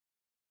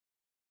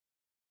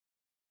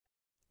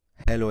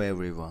Hello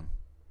everyone,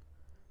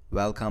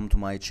 welcome to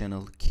my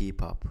channel.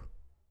 Keep up.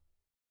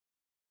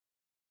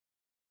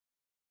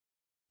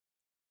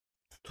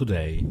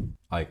 Today,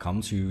 I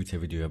come to you with a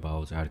video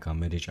about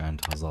Erkan and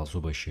Hazal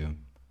Subaşı.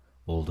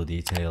 All the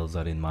details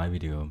are in my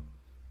video.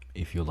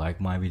 If you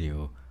like my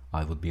video,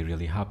 I would be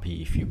really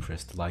happy if you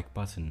press the like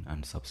button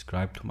and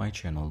subscribe to my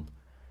channel.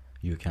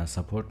 You can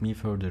support me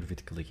further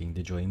with clicking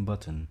the join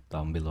button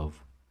down below.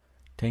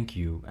 Thank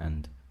you,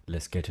 and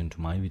let's get into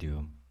my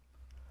video.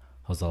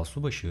 Hazal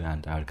Subaşı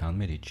and Erkan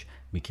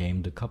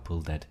became the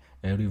couple that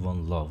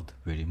everyone loved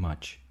very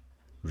much.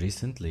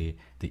 Recently,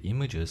 the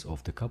images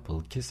of the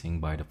couple kissing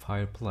by the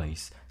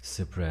fireplace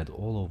spread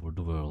all over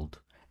the world,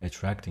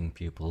 attracting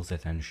people's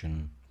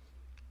attention.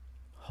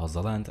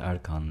 Hazal and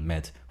Erkan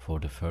met for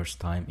the first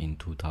time in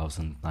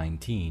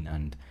 2019,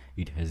 and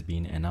it has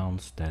been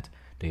announced that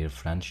their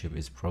friendship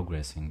is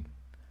progressing.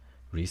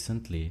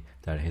 Recently,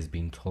 there has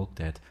been talk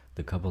that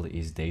the couple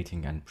is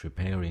dating and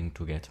preparing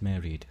to get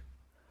married.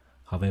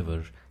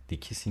 However, the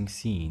kissing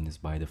scenes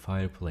by the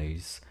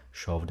fireplace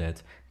show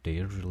that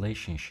their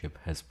relationship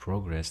has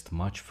progressed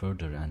much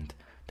further and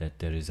that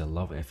there is a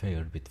love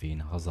affair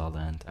between Hazal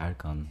and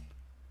Erkan.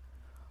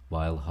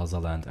 While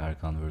Hazal and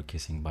Erkan were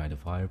kissing by the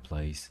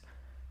fireplace,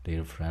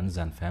 their friends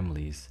and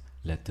families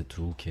let the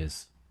two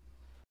kiss.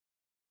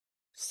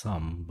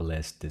 Some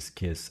blessed this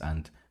kiss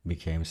and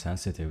became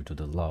sensitive to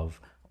the love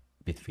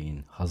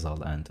between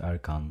Hazal and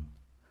Erkan.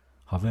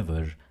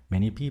 However,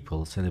 many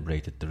people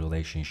celebrated the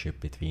relationship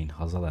between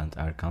Hazal and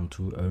Erkan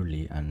too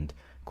early and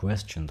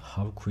questioned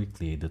how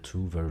quickly the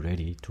two were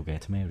ready to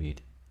get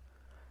married.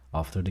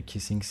 After the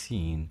kissing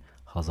scene,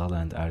 Hazal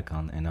and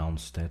Erkan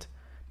announced that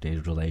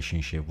their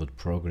relationship would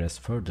progress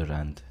further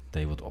and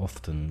they would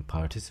often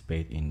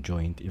participate in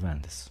joint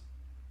events.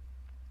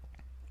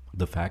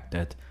 The fact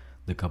that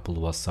the couple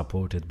was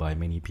supported by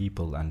many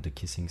people and the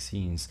kissing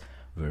scenes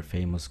were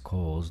famous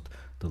caused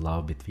the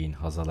love between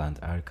Hazal and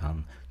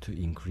Erkan to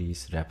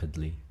increase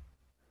rapidly.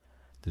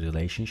 The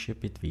relationship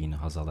between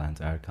Hazal and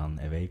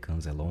Erkan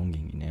awakens a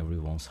longing in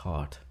everyone's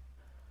heart.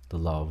 The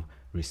love,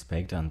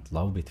 respect and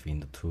love between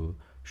the two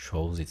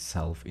shows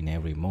itself in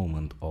every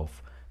moment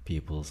of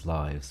people's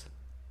lives.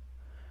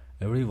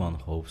 Everyone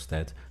hopes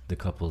that the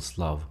couple's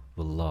love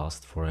will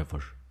last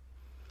forever.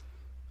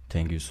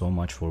 Thank you so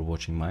much for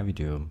watching my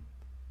video.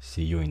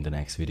 See you in the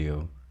next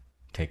video.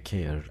 Take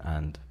care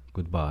and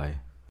goodbye.